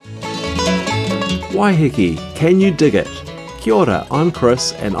Waiheke, can you dig it? Kia ora, I'm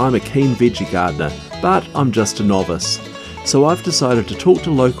Chris and I'm a keen veggie gardener, but I'm just a novice. So I've decided to talk to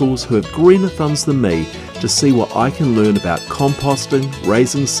locals who have greener thumbs than me to see what I can learn about composting,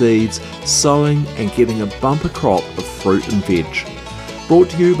 raising seeds, sowing and getting a bumper crop of fruit and veg.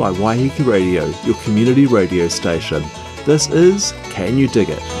 Brought to you by Waiheke Radio, your community radio station. This is Can You Dig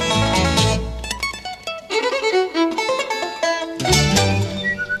It?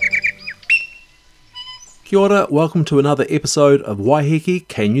 Kia ora, welcome to another episode of Waiheke,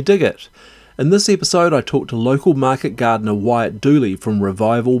 Can You Dig It? In this episode I talked to local market gardener Wyatt Dooley from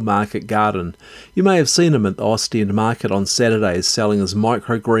Revival Market Garden. You may have seen him at the Ostend Market on Saturdays selling his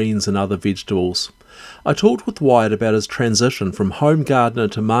microgreens and other vegetables. I talked with Wyatt about his transition from home gardener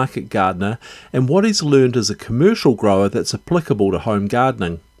to market gardener and what he's learned as a commercial grower that's applicable to home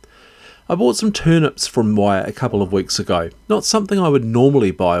gardening. I bought some turnips from Wyatt a couple of weeks ago. Not something I would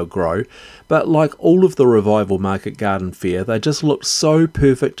normally buy or grow, but like all of the Revival Market Garden fare, they just looked so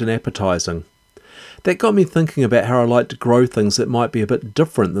perfect and appetising. That got me thinking about how I like to grow things that might be a bit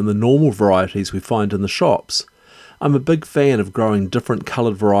different than the normal varieties we find in the shops. I'm a big fan of growing different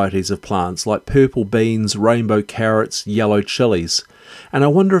coloured varieties of plants like purple beans, rainbow carrots, yellow chilies, and I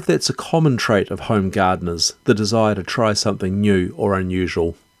wonder if that's a common trait of home gardeners, the desire to try something new or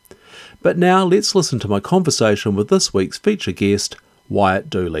unusual. But now let's listen to my conversation with this week's feature guest, Wyatt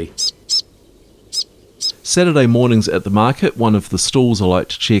Dooley. Saturday mornings at the market, one of the stalls I like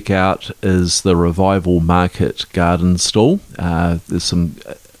to check out is the Revival Market Garden stall. There's some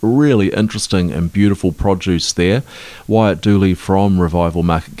really interesting and beautiful produce there. Wyatt Dooley from Revival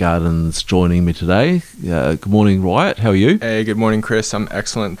Market Gardens joining me today. Good morning, Wyatt. How are you? Hey, good morning, Chris. I'm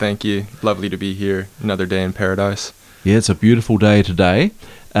excellent, thank you. Lovely to be here. Another day in paradise. Yeah, it's a beautiful day today.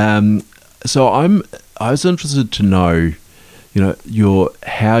 So I was interested to know,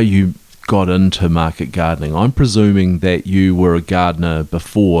 how you got into market gardening. I'm presuming that you were a gardener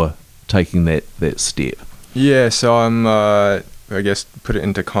before taking that step. Yeah, so I'm, I guess, put it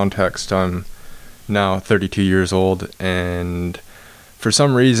into context, I'm now 32 years old, and for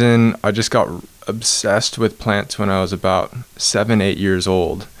some reason, I just got obsessed with plants when I was about 7-8 years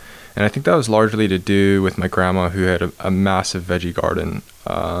old. And I think that was largely to do with my grandma, who had a massive veggie garden,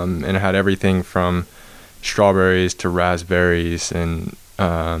 and it had everything from strawberries to raspberries and,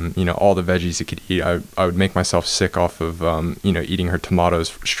 all the veggies you could eat. I would make myself sick off of, eating her tomatoes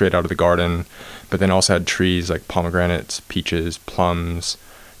straight out of the garden, but then also had trees like pomegranates, peaches, plums,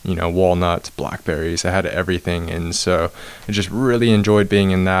 walnuts, blackberries. I had everything, and so I just really enjoyed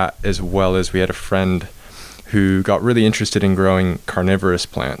being in that, as well as we had a friend who got really interested in growing carnivorous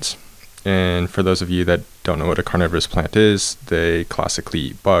plants. And for those of you that don't know what a carnivorous plant is, they classically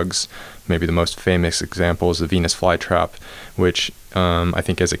eat bugs. Maybe the most famous example is the Venus flytrap, which I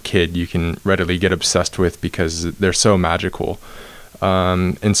think as a kid you can readily get obsessed with because they're so magical.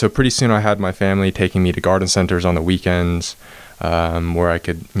 And so pretty soon I had my family taking me to garden centers on the weekends, where I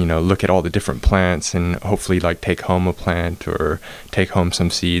could, look at all the different plants and hopefully take home a plant or take home some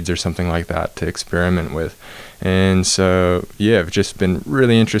seeds or something like that to experiment with. And so, yeah, I've just been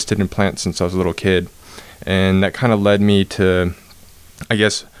really interested in plants since I was a little kid. And that kind of led me to, I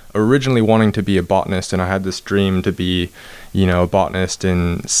guess, originally wanting to be a botanist. And I had this dream to be, a botanist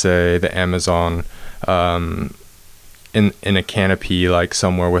in, say, the Amazon, in a canopy,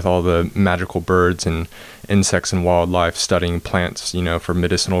 somewhere with all the magical birds and insects and wildlife, studying plants, for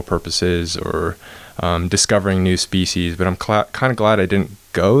medicinal purposes or discovering new species. But I'm kind of glad I didn't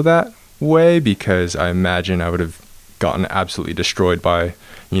go that way, because I imagine I would have gotten absolutely destroyed by,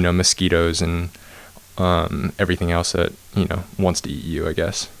 mosquitoes and everything else that, wants to eat you, I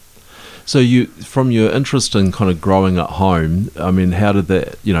guess. So you, from your interest in kind of growing at home, I mean, how did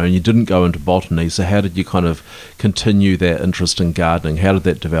that, and you didn't go into botany, so how did you kind of continue that interest in gardening? How did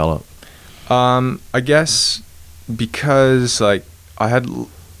that develop? I guess because I had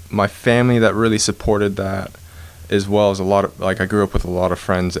my family that really supported that, as well as a lot of, I grew up with a lot of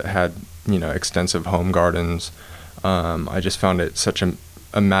friends that had, extensive home gardens. I just found it such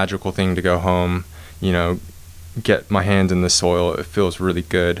a magical thing to go home, get my hands in the soil. It feels really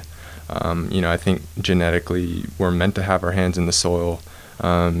good. I think genetically we're meant to have our hands in the soil,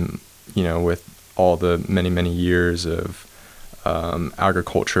 with all the many, many years of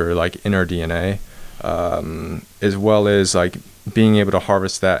agriculture in our DNA, as well as being able to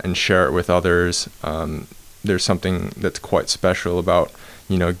harvest that and share it with others. There's something that's quite special about,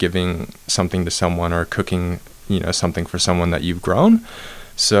 giving something to someone or cooking, something for someone that you've grown.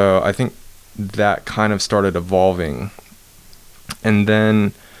 So I think that kind of started evolving. And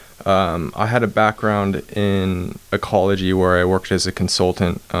then I had a background in ecology where I worked as a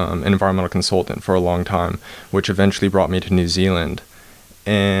consultant, an environmental consultant for a long time, which eventually brought me to New Zealand.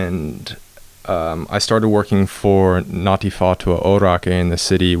 And I started working for Ngāti Whātua Ōrākei in the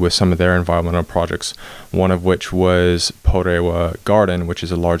city with some of their environmental projects, one of which was Porewa Garden, which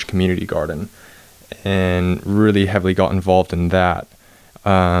is a large community garden, and really heavily got involved in that.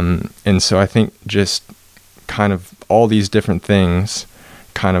 And so I think just kind of all these different things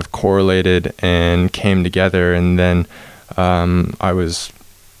kind of correlated and came together, and then I was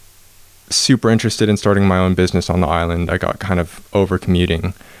super interested in starting my own business on the island. I got kind of over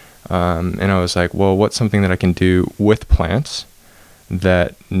commuting, and I was like, well, what's something that I can do with plants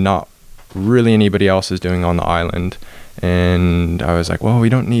that not really anybody else is doing on the island? And I was like, well, we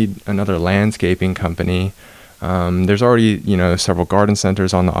don't need another landscaping company. There's already, several garden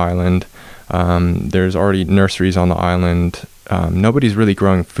centers on the island. There's already nurseries on the island. Nobody's really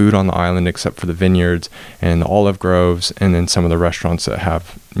growing food on the island except for the vineyards and the olive groves, and then some of the restaurants that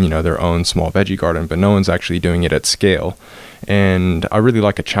have, their own small veggie garden, but no one's actually doing it at scale. And I really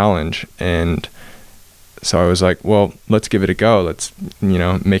like a challenge. And so I was like, well, let's give it a go. Let's,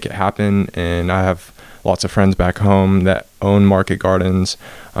 make it happen. And I have lots of friends back home that own market gardens.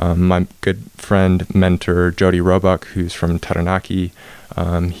 My good friend, mentor, Jody Roebuck, who's from Taranaki,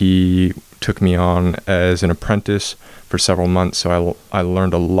 he took me on as an apprentice for several months, so I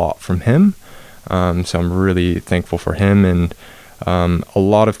learned a lot from him. So I'm really thankful for him, and a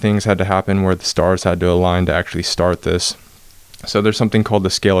lot of things had to happen where the stars had to align to actually start this. So there's something called the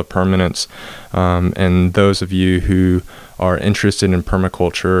scale of permanence, and those of you who are interested in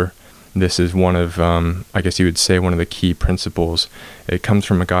permaculture, this is one of, I guess you would say, one of the key principles. It comes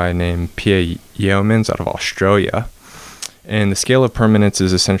from a guy named Pierre Yeomans out of Australia. And the scale of permanence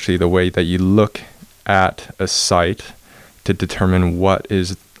is essentially the way that you look at a site to determine what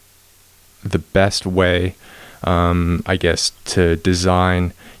is the best way, I guess, to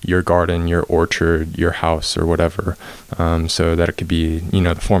design your garden, your orchard, your house, or whatever. So that it could be,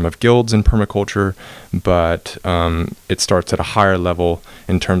 the form of guilds in permaculture, but it starts at a higher level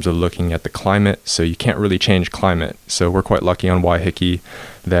in terms of looking at the climate. So you can't really change climate. So we're quite lucky on Waiheke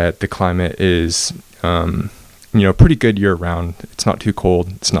that the climate is, pretty good year round. It's not too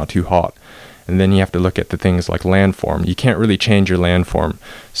cold. It's not too hot. And then you have to look at the things like landform. You can't really change your landform.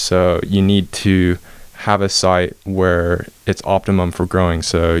 So you need to have a site where it's optimum for growing.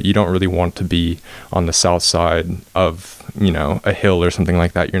 So you don't really want to be on the south side of, a hill or something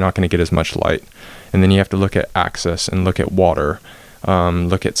like that. You're not going to get as much light. And then you have to look at access and look at water,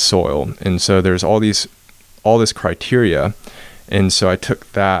 look at soil. And so there's all this criteria. And so I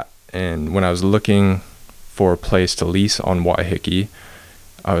took that, and when I was looking for a place to lease on Waiheke,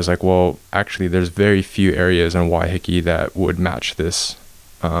 I was like, well, actually there's very few areas in Waiheke that would match this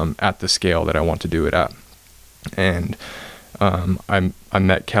at the scale that I want to do it at. And I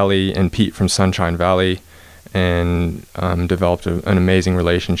met Kelly and Pete from Sunshine Valley, and developed an amazing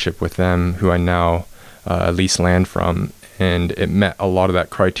relationship with them, who I now lease land from. And it met a lot of that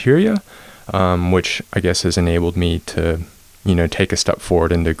criteria, which I guess has enabled me to take a step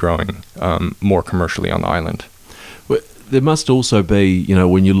forward into growing more commercially on the island. Well, there must also be,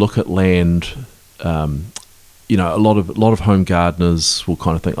 when you look at land, a lot of home gardeners will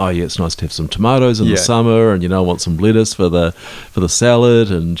kind of think, oh yeah, it's nice to have some tomatoes in the summer, and I want some lettuce for the salad,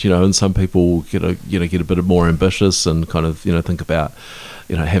 and and some people get a bit more ambitious and kind of think about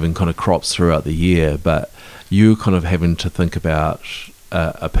having kind of crops throughout the year. But you kind of having to think about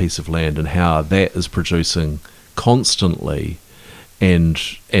a piece of land and how that is producing constantly and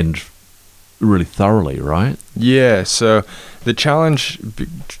really thoroughly, right? Yeah, so the challenge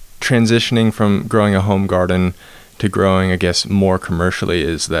transitioning from growing a home garden to growing, I guess, more commercially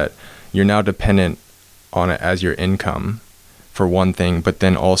is that you're now dependent on it as your income for one thing, but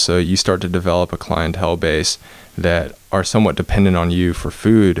then also you start to develop a clientele base that are somewhat dependent on you for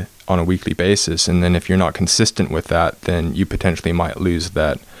food on a weekly basis. And then if you're not consistent with that, then you potentially might lose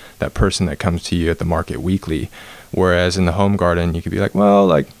that person that comes to you at the market weekly. Whereas in the home garden, you could be like,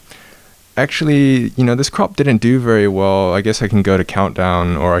 well, actually, this crop didn't do very well. I guess I can go to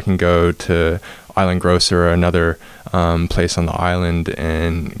Countdown, or I can go to Island Grocer or another place on the island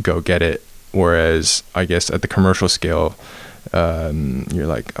and go get it. Whereas I guess at the commercial scale, you're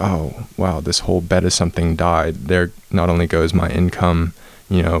like, oh, wow, this whole bed of something died. There not only goes my income,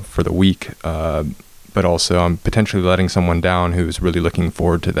 for the week, but also I'm potentially letting someone down who's really looking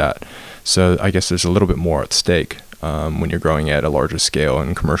forward to that. So I guess there's a little bit more at stake when you're growing at a larger scale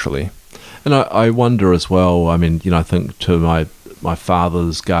and commercially. And I wonder as well, I think to my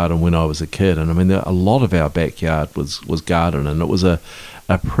father's garden when I was a kid, and a lot of our backyard was garden, and it was a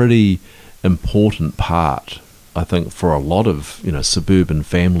a pretty important part, I think, for a lot of suburban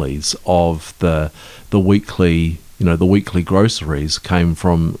families of the weekly groceries came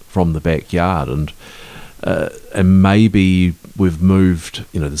from the backyard, and maybe we've moved.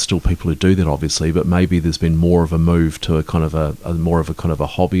 There's still people who do that, obviously, but maybe there's been more of a move to a kind of a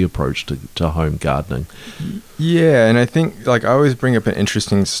hobby approach to home gardening. Yeah, and I think I always bring up an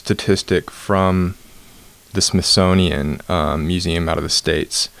interesting statistic from the Smithsonian Museum out of the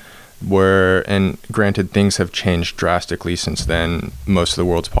States, and granted, things have changed drastically since then. Most of the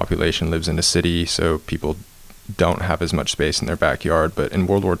world's population lives in a city, so people don't have as much space in their backyard. But in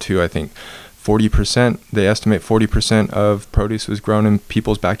World War II, I think 40%, they estimate 40% of produce was grown in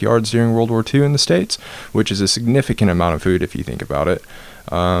people's backyards during World War II in the States, which is a significant amount of food if you think about it.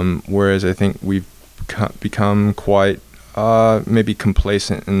 Whereas I think we've become quite maybe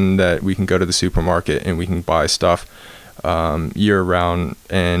complacent in that we can go to the supermarket and we can buy stuff year round,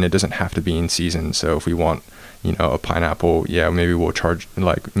 and it doesn't have to be in season. So if we want, a pineapple, maybe we'll charge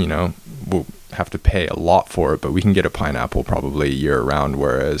we'll have to pay a lot for it, but we can get a pineapple probably year round.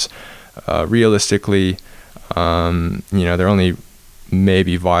 Whereas realistically, they're only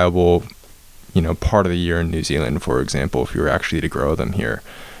maybe viable, part of the year in New Zealand, for example, if you were actually to grow them here.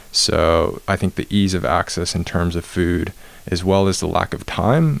 So I think the ease of access in terms of food, as well as the lack of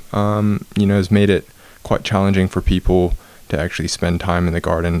time, has made it quite challenging for people to actually spend time in the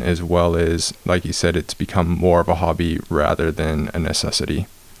garden, as well as, like you said, it's become more of a hobby rather than a necessity.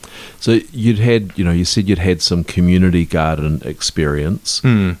 So you said you'd had some community garden experience,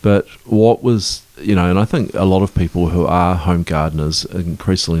 but what was, and I think a lot of people who are home gardeners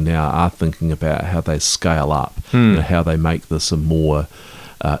increasingly now are thinking about how they scale up, how they make this a more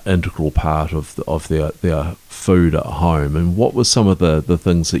integral part of their food at home. And what were some of the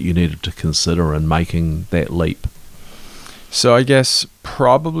things that you needed to consider in making that leap? So I guess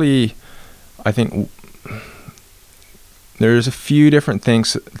I think there's a few different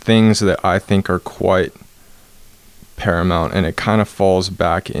things that I think are quite paramount, and it kind of falls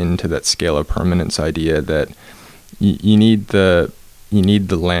back into that scale of permanence idea that you need the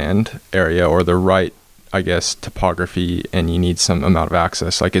land area, or the right, I guess, topography, and you need some amount of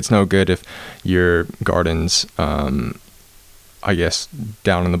access. It's no good if your garden's I guess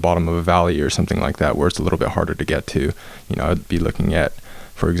down in the bottom of a valley or something like that, where it's a little bit harder to get to. I'd be looking at,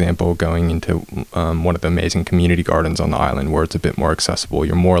 for example, going into one of the amazing community gardens on the island where it's a bit more accessible.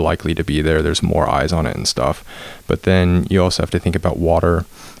 You're more likely to be there. There's more eyes on it and stuff. But then you also have to think about water,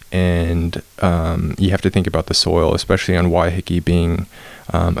 and you have to think about the soil, especially on Waiheke being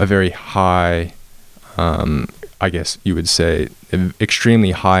a very high, I guess you would say,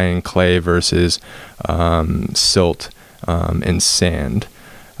 extremely high in clay versus silt and sand.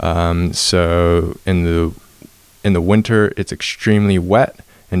 So in the winter, it's extremely wet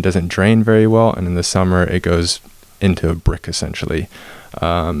and doesn't drain very well, and in the summer, it goes into a brick essentially.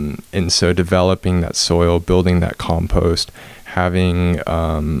 And so developing that soil, building that compost, having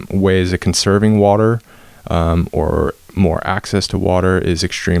ways of conserving water or more access to water is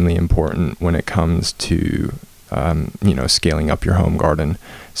extremely important when it comes to scaling up your home garden.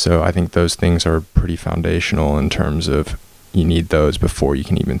 So I think those things are pretty foundational in terms of you need those before you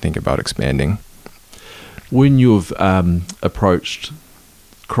can even think about expanding. When you've approached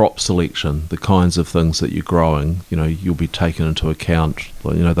crop selection, the kinds of things that you're growing, you'll be taken into account,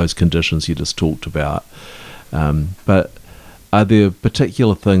 those conditions you just talked about. But are there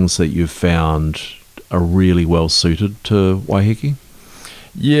particular things that you've found are really well suited to Waiheke?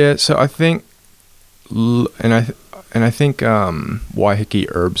 Yeah, so I think, I think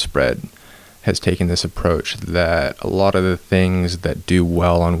Waiheke herb spread has taken this approach that a lot of the things that do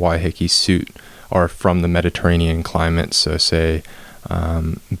well on Waiheke are from the Mediterranean climate. So say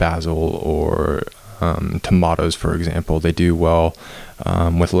basil or tomatoes, for example, they do well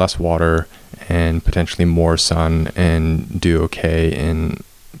with less water and potentially more sun, and do okay in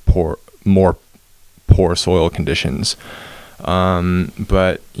more poor soil conditions.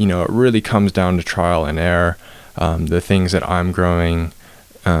 But it really comes down to trial and error. The things that I'm growing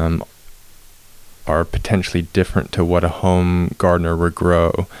are potentially different to what a home gardener would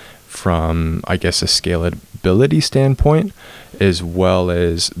grow from, I guess, a scalability standpoint, as well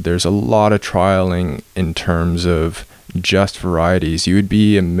as there's a lot of trialing in terms of just varieties. You would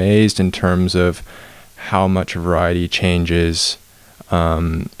be amazed in terms of how much variety changes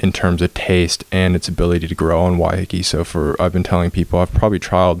in terms of taste and its ability to grow on Waiheke. So I've been telling people I've probably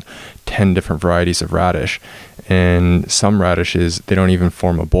trialed 10 different varieties of radish, And some radishes, they don't even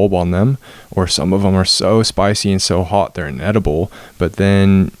form a bulb on them, or some of them are so spicy and so hot they're inedible. But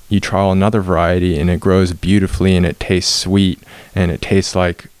then you trial another variety and it grows beautifully and it tastes sweet and it tastes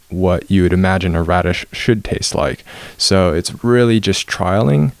like what you would imagine a radish should taste like. So it's really just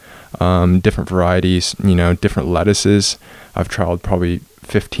trialing different varieties, different lettuces. I've trialed probably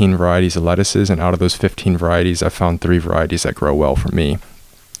 15 varieties of lettuces, and out of those 15 varieties, I found 3 varieties that grow well for me.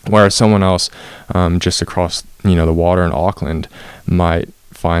 Whereas someone else just across the water in Auckland might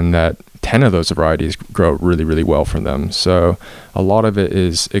find that 10 of those varieties grow really, really well for them. So a lot of it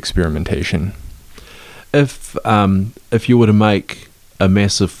is experimentation. If you were to make a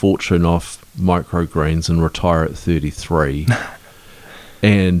massive fortune off microgreens and retire at 33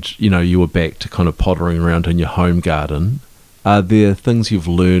 and you were back to kind of pottering around in your home garden, are there things you've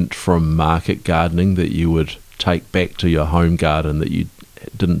learnt from market gardening that you would take back to your home garden that you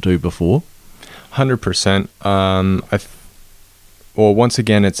didn't do before? 100%. Well, once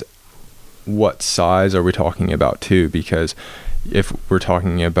again, it's what size are we talking about too? Because if we're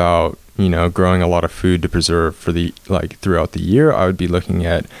talking about growing a lot of food to preserve for throughout the year, I would be looking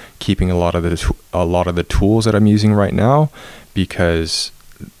at keeping a lot of the tools that I'm using right now, because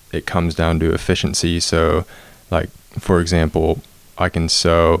it comes down to efficiency. So, for example, I can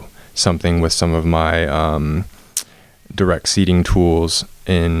sow something with some of my direct seeding tools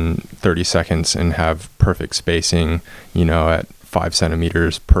in 30 seconds and have perfect spacing, at 5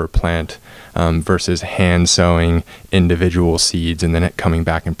 centimeters per plant, versus hand sowing individual seeds and then coming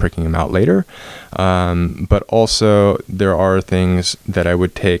back and pricking them out later. But also there are things that I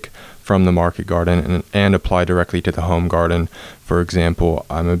would take from the market garden and apply directly to the home garden. For example,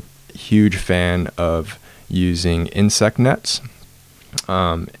 I'm a huge fan of using insect nets,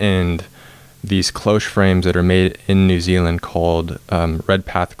 and these cloche frames that are made in New Zealand called Red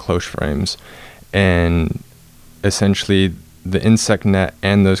Path cloche frames. And essentially the insect net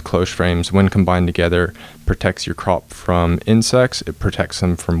and those cloche frames, when combined together, protects your crop from insects, it protects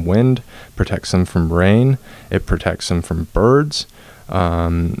them from wind, protects them from rain, it protects them from birds.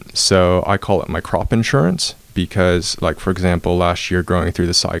 So I call it my crop insurance, because for example, last year growing through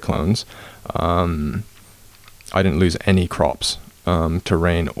the cyclones, I didn't lose any crops to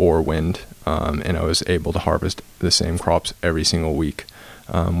rain or wind, and I was able to harvest the same crops every single week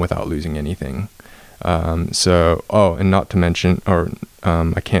without losing anything. And not to mention,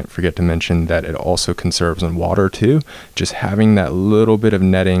 I can't forget to mention that it also conserves on water too. Just having that little bit of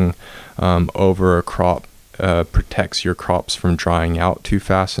netting over a crop protects your crops from drying out too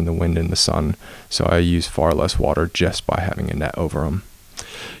fast in the wind and the sun. So I use far less water just by having a net over them.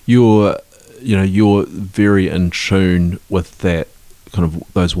 You're very in tune with that kind of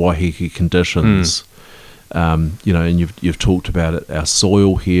those Waiheke conditions. And you've talked about it, our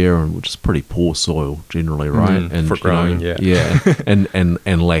soil here, and which is pretty poor soil generally, right? And for growing,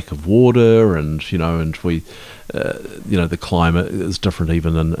 and lack of water, and we, the climate is different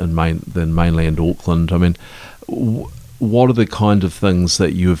even than mainland Auckland. I mean, what are the kind of things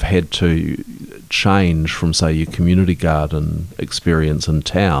that you've had to change from, say, your community garden experience in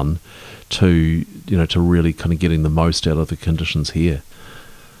town to really kind of getting the most out of the conditions here?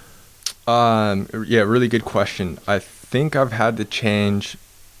 Really good question. I think I've had to change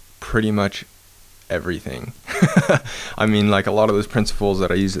pretty much everything. I mean, a lot of those principles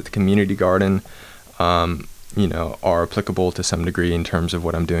that I use at the community garden, are applicable to some degree in terms of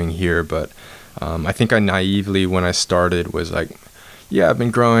what I'm doing here. But I think I naively, when I started, was I've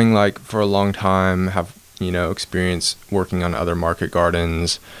been growing for a long time, have, experience working on other market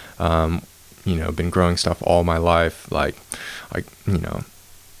gardens, been growing stuff all my life.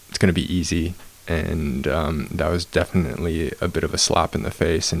 It's going to be easy. And that was definitely a bit of a slap in the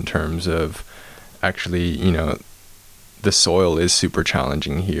face in terms of actually, the soil is super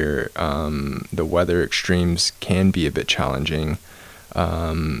challenging here. The weather extremes can be a bit challenging.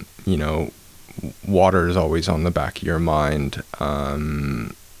 Water is always on the back of your mind.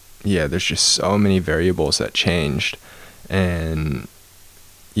 There's just so many variables that changed, and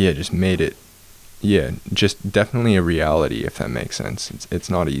just made it, just definitely a reality, if that makes sense. It's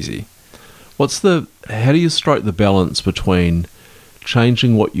not easy. How do you strike the balance between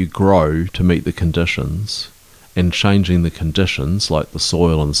changing what you grow to meet the conditions and changing the conditions, like the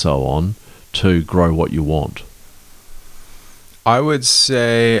soil and so on, to grow what you want? I would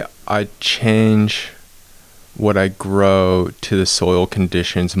say I change what I grow to the soil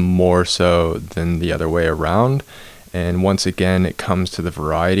conditions more so than the other way around. And once again, it comes to the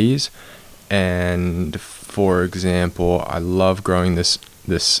varieties. And for example, I love growing this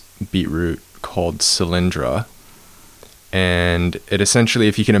beetroot called Cylindra. And it essentially,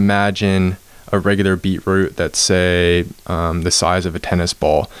 if you can imagine a regular beetroot that's, say, the size of a tennis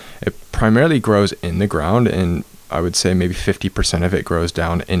ball, it primarily grows in the ground, and I would say maybe 50% of it grows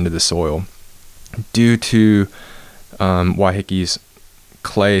down into the soil. Due to Waihiki's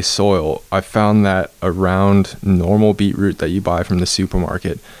clay soil, I found that a round normal beetroot that you buy from the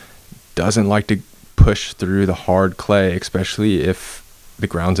supermarket doesn't like to push through the hard clay, especially if the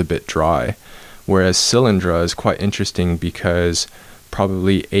ground's a bit dry. Whereas cylindra is quite interesting because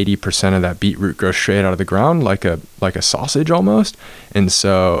probably 80% of that beetroot grows straight out of the ground, like a sausage almost. And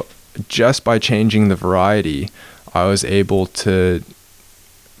so just by changing the variety, I was able to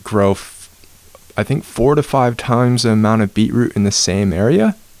grow I think 4 to 5 times the amount of beetroot in the same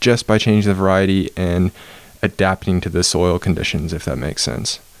area, just by changing the variety and adapting to the soil conditions, if that makes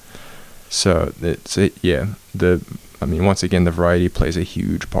sense. So once again, the variety plays a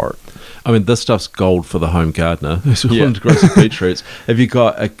huge part. I mean, this stuff's gold for the home gardener who's wanting to grow some beetroots. Have you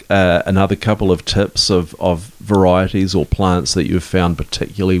got another couple of tips of varieties or plants that you've found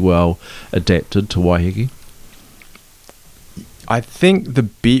particularly well adapted to Waiheke? I think the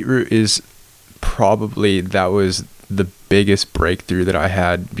beetroot is that was the biggest breakthrough that I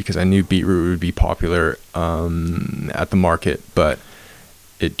had, because I knew beetroot would be popular at the market, but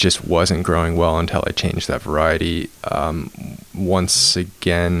it just wasn't growing well until I changed that variety. Once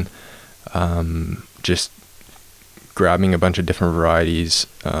again, just grabbing a bunch of different varieties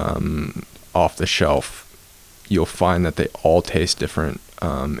off the shelf, you'll find that they all taste different,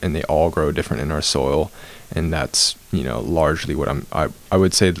 and they all grow different in our soil. And that's, largely what I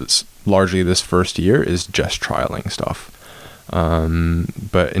would say that's largely this first year is just trialing stuff.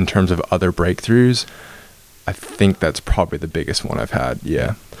 But in terms of other breakthroughs, I think that's probably the biggest one I've had.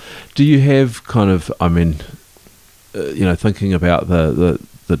 Yeah. Do you have kind of, thinking about the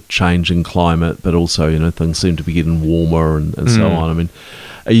change in climate, but also, things seem to be getting warmer and so on. I mean,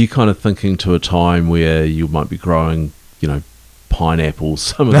 are you kind of thinking to a time where you might be growing, pineapples,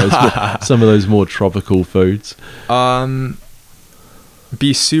 some of those more tropical foods?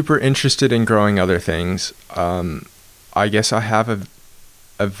 Be super interested in growing other things. I guess I have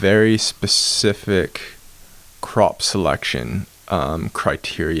a very specific crop selection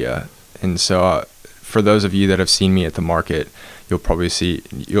criteria, and so for those of you that have seen me at the market, you'll probably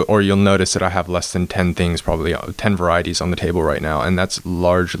you'll notice that I have less than 10 things, probably 10 varieties on the table right now, and that's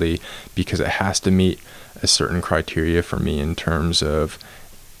largely because it has to meet a certain criteria for me in terms of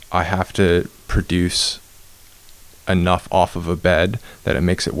I have to produce enough off of a bed that it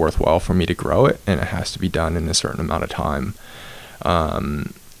makes it worthwhile for me to grow it, and it has to be done in a certain amount of time.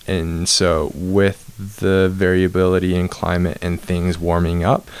 And so with the variability in climate and things warming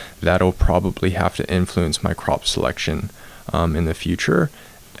up, that'll probably have to influence my crop selection in the future.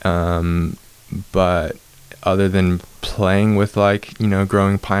 But other than playing with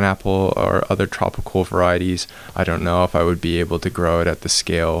growing pineapple or other tropical varieties, I don't know if I would be able to grow it at the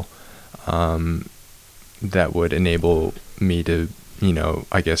scale that would enable me to,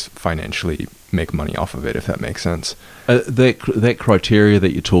 I guess financially make money off of it, if that makes sense. That criteria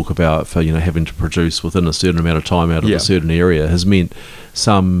that you talk about for, having to produce within a certain amount of time out of a certain area has meant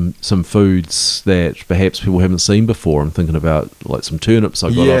some foods that perhaps people haven't seen before. I'm thinking about like some turnips I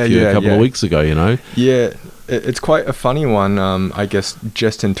got off you a couple of weeks ago, Yeah, it's quite a funny one. I guess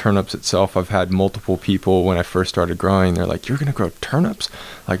just in turnips itself, I've had multiple people when I first started growing, they're like, "You're going to grow turnips?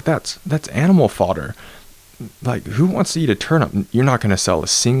 Like that's animal fodder. Like, who wants to eat a turnip? You're not going to sell a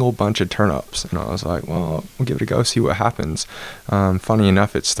single bunch of turnips." And I was like, well, we'll give it a go, see what happens. Funny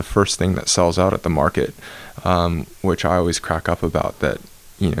enough, it's the first thing that sells out at the market, which I always crack up about, that,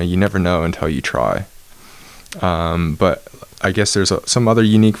 you never know until you try. But I guess there's some other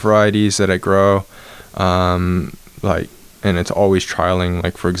unique varieties that I grow, and it's always trialing.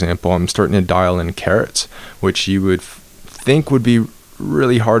 Like, for example, I'm starting to dial in carrots, which you would think would be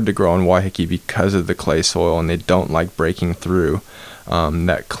really hard to grow in Waiheke because of the clay soil, and they don't like breaking through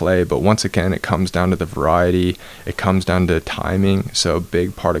that clay. But once again, it comes down to the variety, it comes down to timing. So a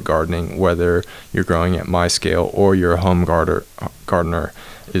big part of gardening, whether you're growing at my scale or you're a home gardener,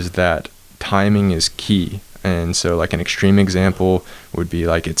 is that timing is key. And so like an extreme example would be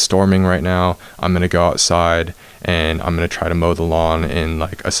like, it's storming right now, I'm going to go outside and I'm going to try to mow the lawn in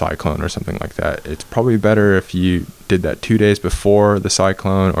like a cyclone or something like that. It's probably better if you did that 2 days before the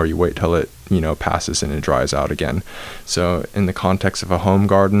cyclone, or you wait till it, passes and it dries out again. So in the context of a home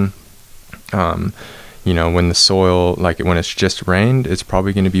garden, when the soil, when it's just rained, it's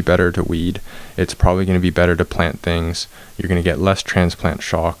probably going to be better to weed. It's probably going to be better to plant things. You're going to get less transplant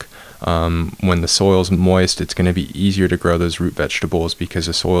shock. When the soil's moist, it's going to be easier to grow those root vegetables because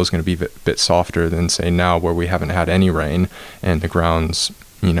the soil is going to be a bit softer than, say, now where we haven't had any rain and the ground's,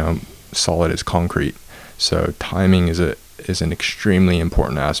 solid as concrete. So timing is an extremely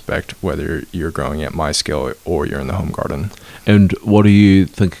important aspect, whether you're growing at my scale or you're in the home garden. And what are you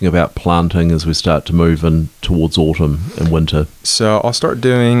thinking about planting as we start to move in towards autumn and winter? So I'll start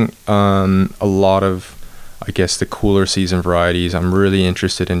doing a lot of, I guess, the cooler season varieties. I'm really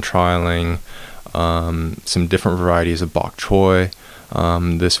interested in trialing some different varieties of bok choy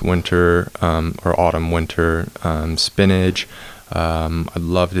this winter or autumn winter, spinach. I'd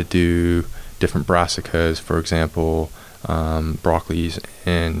love to do different brassicas, for example, broccolis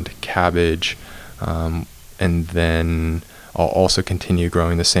and cabbage, and then I'll also continue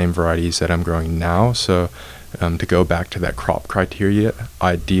growing the same varieties that I'm growing now. So to go back to that crop criteria,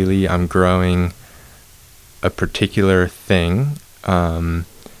 ideally I'm growing a particular thing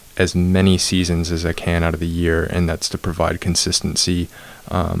as many seasons as I can out of the year, and that's to provide consistency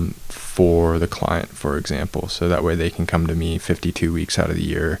for the client, for example, so that way they can come to me 52 weeks out of the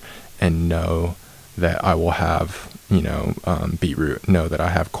year and know that I will have, beetroot, know that I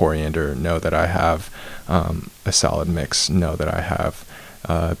have coriander, know that I have a salad mix, know that I have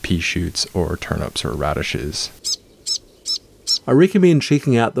pea shoots or turnips or radishes. I recommend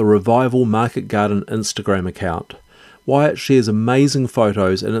checking out the Revival Market Garden Instagram account. Wyatt shares amazing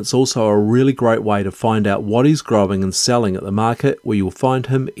photos, and it's also a really great way to find out what he's growing and selling at the market, where you'll find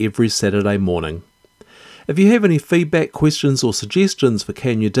him every Saturday morning. If you have any feedback, questions or suggestions for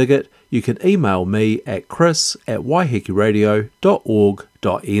Can You Dig It, you can email me at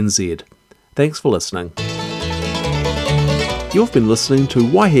chris@waihekiradio.org.nz. Thanks for listening. You've been listening to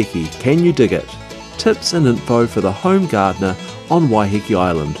Waiheke, Can You Dig It? Tips and info for the home gardener on Waiheke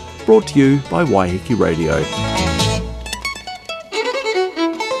Island, brought to you by Waiheke Radio.